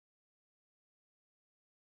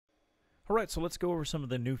Alright, so let's go over some of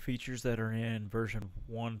the new features that are in version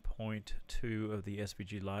 1.2 of the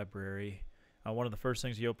SVG library. One of the first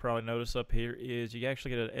things you'll probably notice up here is you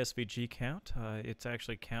actually get an SVG count. It's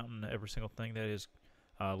actually counting every single thing that is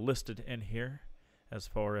listed in here as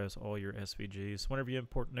far as all your SVGs. Whenever you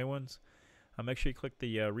import new ones, make sure you click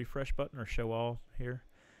the refresh button or show all here,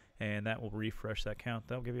 and that will refresh that count.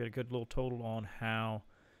 That'll give you a good little total on how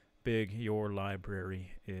big your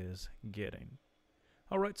library is getting.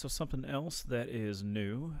 Alright, so something else that is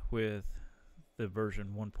new with the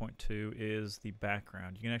version 1.2 is the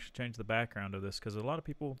background. You can actually change the background of this because a lot of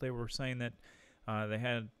people, they were saying that they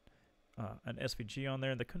had an SVG on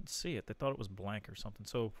there and they couldn't see it. They thought it was blank or something.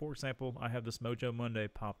 So for example, I have this Mojo Monday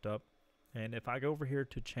popped up, and if I go over here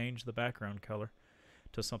to change the background color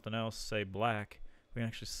to something else, say black, we can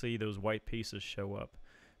actually see those white pieces show up.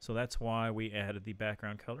 So that's why we added the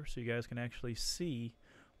background color, so you guys can actually see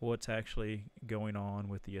what's actually going on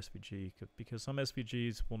with the SVG, because some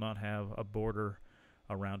SVGs will not have a border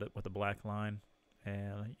around it with a black line,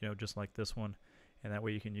 and just like this one, and that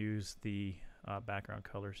way you can use the background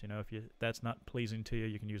colors. If that's not pleasing to you,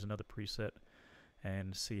 you can use another preset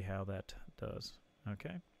and see how that does.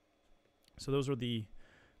 Okay, so those are the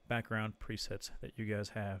background presets that you guys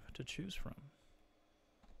have to choose from.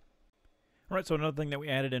 Alright, so another thing that we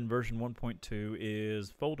added in version 1.2 is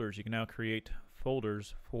folders. You can now create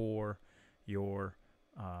folders for your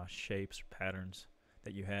shapes or patterns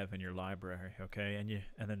that you have in your library. Okay,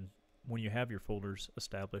 and then when you have your folders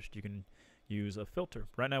established, you can use a filter.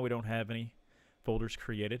 Right now we don't have any folders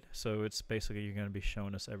created, so it's basically you're going to be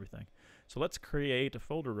showing us everything. So let's create a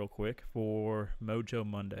folder real quick for Mojo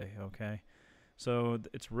Monday. Okay, so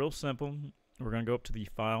it's real simple. We're going to go up to the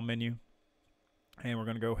File menu, and we're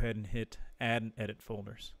going to go ahead and hit Add and Edit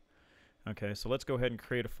Folders. Okay, so let's go ahead and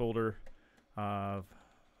create a folder of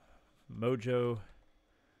Mojo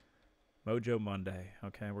Monday.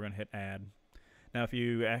 Okay, we're going to hit Add. Now, if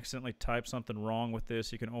you accidentally type something wrong with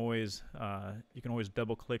this, you can always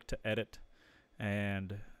double click to edit,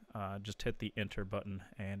 and just hit the Enter button,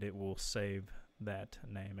 and it will save that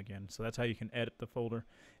name again. So that's how you can edit the folder.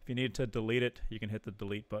 If you need to delete it, you can hit the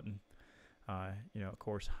Delete button. Of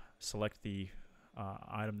course, select the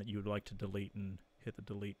item that you would like to delete and hit the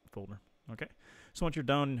Delete folder. Okay, so once you're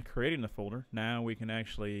done creating the folder, now we can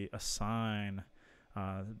actually assign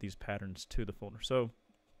these patterns to the folder. So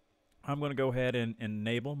I'm going to go ahead and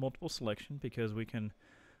enable multiple selection, because we can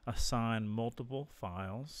assign multiple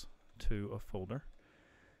files to a folder.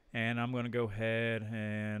 And I'm going to go ahead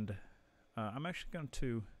and I'm actually going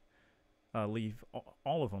to leave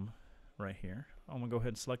all of them right here. I'm going to go ahead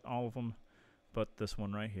and select all of them but this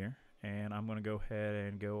one right here, and I'm going to go ahead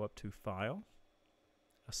and go up to File,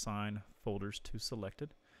 Assign Folders to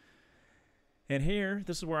Selected. And here,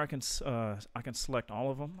 this is where I can select all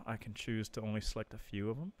of them. I can choose to only select a few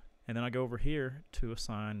of them, and then I go over here to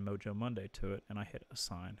assign Mojo Monday to it, and I hit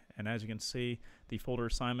Assign. And as you can see, the folder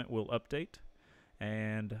assignment will update,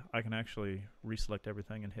 and I can actually reselect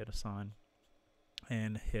everything and hit Assign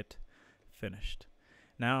and hit Finished.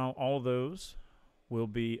 Now all of those will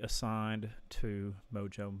be assigned to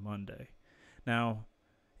Mojo Monday. Now,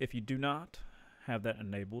 if you do not have that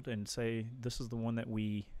enabled, and say this is the one that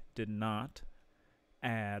we did not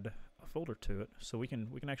add a folder to it, so we can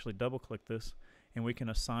actually double click this and we can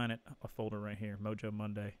assign it a folder right here, Mojo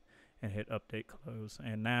Monday, and hit Update Close,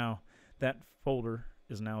 and now that folder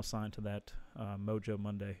is now assigned to that Mojo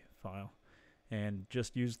Monday file. And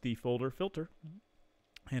just use the folder filter,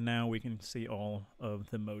 and now we can see all of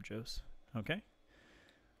the Mojos. Okay,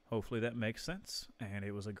 hopefully that makes sense, and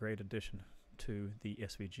it was a great addition to the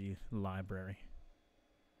SVG library.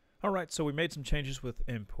 Alright, so we made some changes with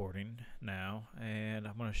importing now, and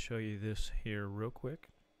I'm going to show you this here real quick.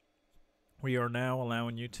 We are now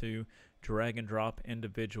allowing you to drag and drop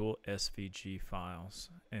individual SVG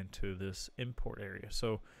files into this import area.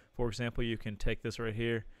 So for example, you can take this right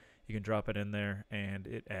here, you can drop it in there, and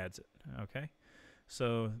it adds it. Okay,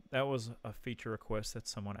 so that was a feature request that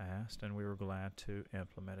someone asked, and we were glad to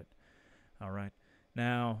implement it. Alright,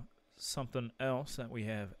 now something else that we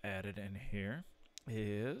have added in here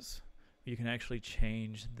is you can actually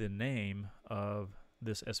change the name of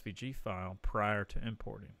this SVG file prior to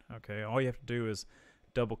importing. Okay, all you have to do is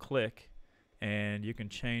double click, and you can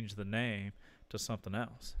change the name to something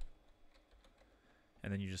else,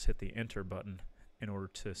 and then you just hit the Enter button in order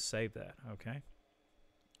to save that. Okay,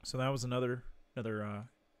 so that was another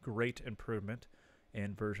great improvement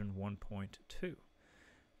in version 1.2.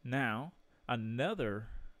 Now, another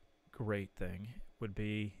great thing would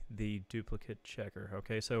be the duplicate checker.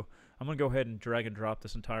 Okay, so I'm going to go ahead and drag and drop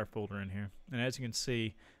this entire folder in here. And as you can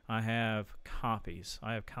see, I have copies.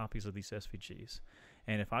 I have copies of these SVGs.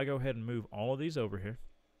 And if I go ahead and move all of these over here,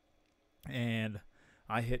 and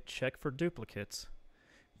I hit check for duplicates,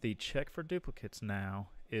 the check for duplicates now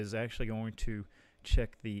is actually going to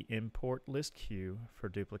check the import list queue for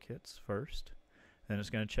duplicates first. Then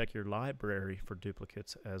it's going to check your library for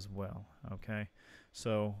duplicates as well. Okay,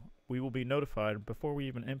 so we will be notified before we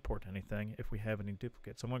even import anything if we have any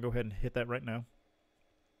duplicates. I'm going to go ahead and hit that right now,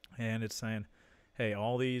 and it's saying, hey,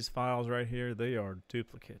 all these files right here, they are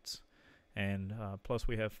duplicates, and plus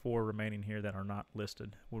we have 4 remaining here that are not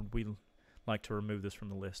listed. Would we like to remove this from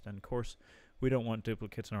the list? And of course we don't want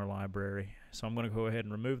duplicates in our library, so I'm going to go ahead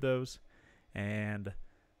and remove those, and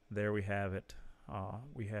there we have it.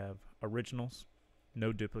 We have originals,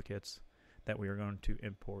 no duplicates, that we are going to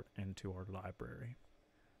import into our library.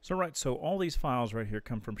 So all these files right here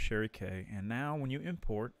come from Sherry K, and now when you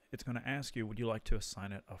import, it's going to ask you, would you like to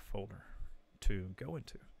assign it a folder to go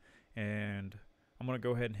into? And I'm going to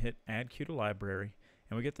go ahead and hit add queue to library,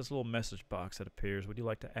 and we get this little message box that appears, would you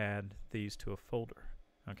like to add these to a folder?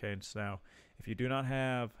 Okay, and so now if you do not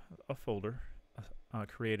have a folder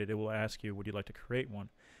created, it will ask you, would you like to create one?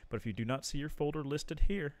 But if you do not see your folder listed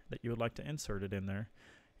here that you would like to insert it in there,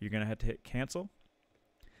 you're going to have to hit cancel,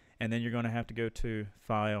 and then you're going to have to go to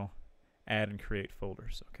file, add and create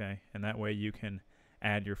folders. Okay, and that way you can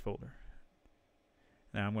add your folder.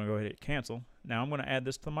 Now I'm going to go ahead and hit cancel. Now I'm going to add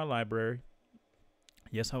this to my library.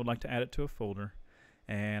 Yes, I would like to add it to a folder,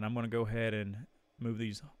 and I'm going to go ahead and move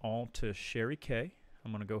these all to Sherry K.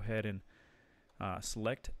 I'm going to go ahead and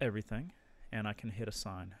select everything, and I can hit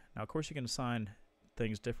assign. Now of course you can assign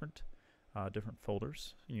things different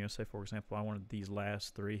folders. You know, say for example I wanted these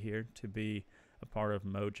last 3 here to be a part of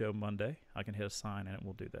Mojo Monday. I can hit assign and it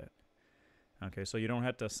will do that. Okay, so you don't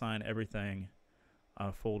have to assign everything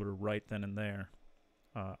a folder right then and there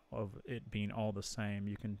of it being all the same.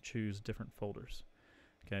 You can choose different folders.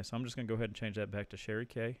 Okay, so I'm just going to go ahead and change that back to Sherry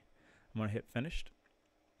K. I'm going to hit finished.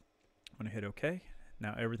 I'm going to hit OK.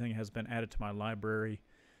 Now everything has been added to my library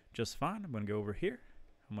just fine. I'm going to go over here.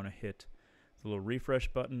 I'm going to hit the little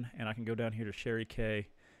refresh button, and I can go down here to Sherry K,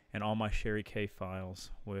 and all my Sherry K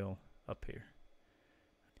files will appear.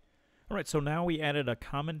 Alright, so now we added a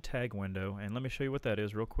common tag window, and let me show you what that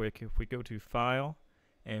is real quick. If we go to File,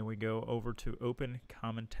 and we go over to Open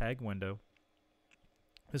Common Tag Window,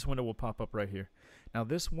 this window will pop up right here. Now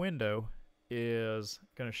this window is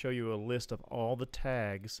going to show you a list of all the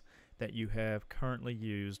tags that you have currently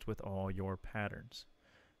used with all your patterns.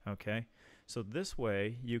 Okay, so this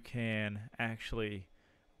way you can actually,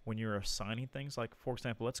 when you're assigning things, like for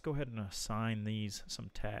example, let's go ahead and assign these some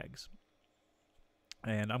tags.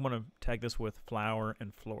 And I'm going to tag this with flower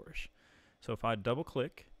and flourish. So if I double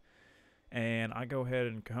click and I go ahead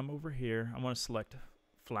and come over here, I'm going to select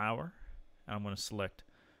flower, and I'm going to select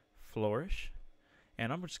flourish,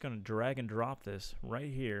 and I'm just going to drag and drop this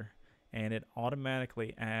right here, and it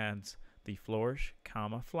automatically adds the flourish,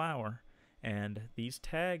 comma, flower, and these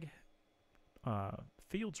tag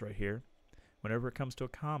fields right here. Whenever it comes to a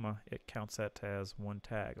comma, it counts that as one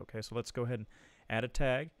tag. Okay, so let's go ahead and add a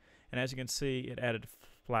tag, and as you can see, it added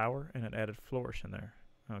flower and it added flourish in there.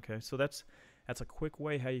 Okay, so that's a quick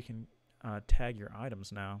way how you can tag your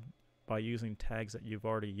items now by using tags that you've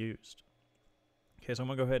already used. Okay, so I'm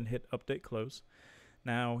going to go ahead and hit update close.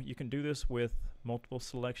 Now you can do this with multiple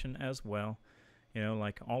selection as well. You know,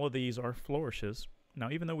 like all of these are flourishes.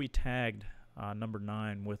 Now even though we tagged number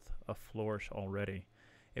 9 with a flourish already,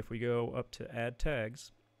 if we go up to add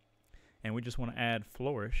tags and we just want to add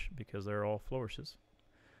flourish because they're all flourishes,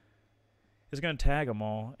 it's going to tag them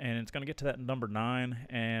all, and it's going to get to that number 9,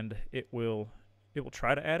 and it will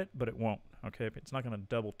try to add it, but it won't. Okay, it's not going to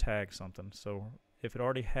double tag something. So if it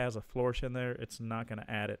already has a flourish in there, it's not going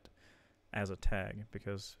to add it as a tag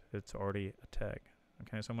because it's already a tag.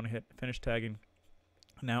 Okay, so I'm going to hit finish tagging.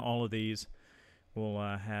 Now all of these will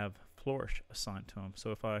have flourish assigned to them.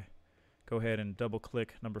 So if I go ahead and double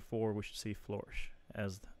click number 4, we should see flourish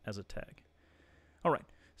as a tag. All right,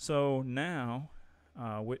 so now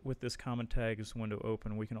with this common tags window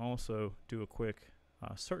open, we can also do a quick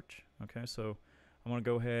search. Okay, so I'm going to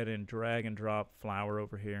go ahead and drag and drop flower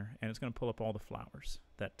over here, and it's going to pull up all the flowers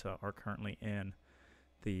that are currently in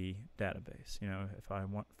the database. You know, if I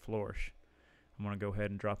want flourish, I'm going to go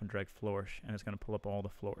ahead and drop and drag flourish, and it's going to pull up all the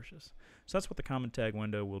flourishes. So that's what the common tag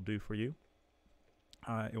window will do for you.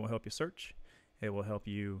 It will help you search. It will help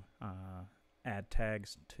you add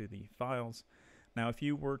tags to the files. Now if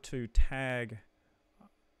you were to tag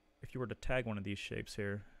one of these shapes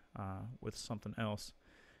here with something else,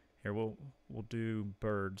 Here we'll do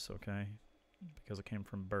birds, okay, because it came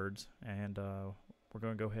from birds, and we're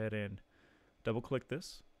going to go ahead and double click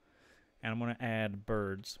this, and I'm going to add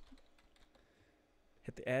birds.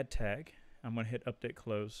 Hit the add tag. I'm going to hit update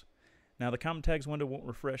close. Now the common tags window won't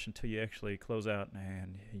refresh until you actually close out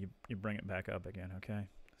and you bring it back up again, okay?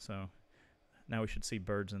 So now we should see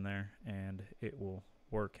birds in there and it will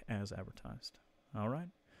work as advertised. All right,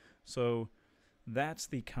 so that's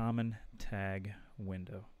the common tag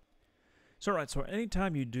window. So right, so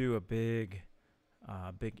anytime you do a big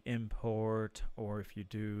import, or if you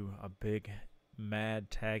do a big mad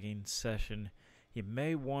tagging session, you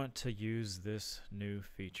may want to use this new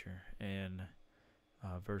feature in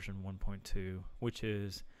version 1.2, which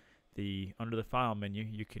is under the file menu.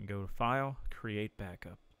 You can go to File, Create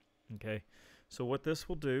Backup. Okay, so what this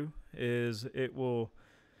will do is it will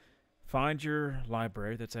find your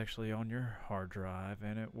library that's actually on your hard drive,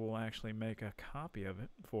 and it will actually make a copy of it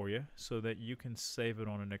for you so that you can save it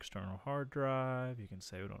on an external hard drive, you can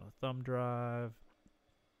save it on a thumb drive,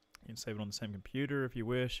 you can save it on the same computer if you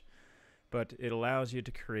wish, but it allows you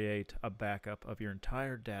to create a backup of your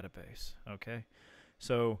entire database. Okay,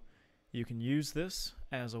 so you can use this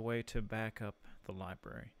as a way to back up the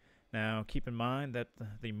library. Now keep in mind that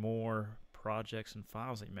the more projects and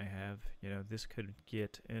files that you may have, this could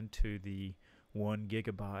get into the 1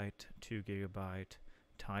 gigabyte, 2 gigabyte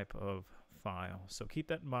type of file. So keep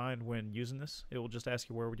that in mind when using this. It will just ask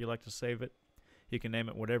you where would you like to save it. You can name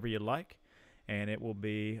it whatever you like, and it will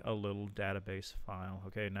be a little database file.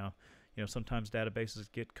 Okay, now sometimes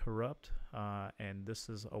databases get corrupt, and this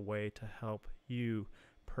is a way to help you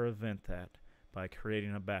prevent that by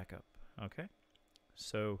creating a backup. Okay,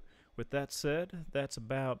 so with that said, that's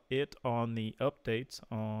about it on the updates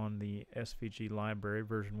on the SVG library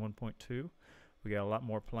version 1.2. We got a lot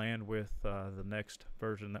more planned with the next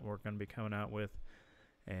version that we're going to be coming out with,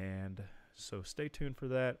 and so stay tuned for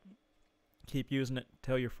that. Keep using it,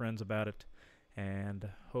 tell your friends about it, and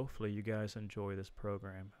hopefully you guys enjoy this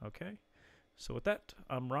program. Okay, so with that,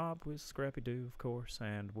 I'm Rob with Scrappy Doo, of course,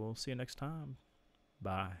 and we'll see you next time.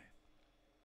 Bye.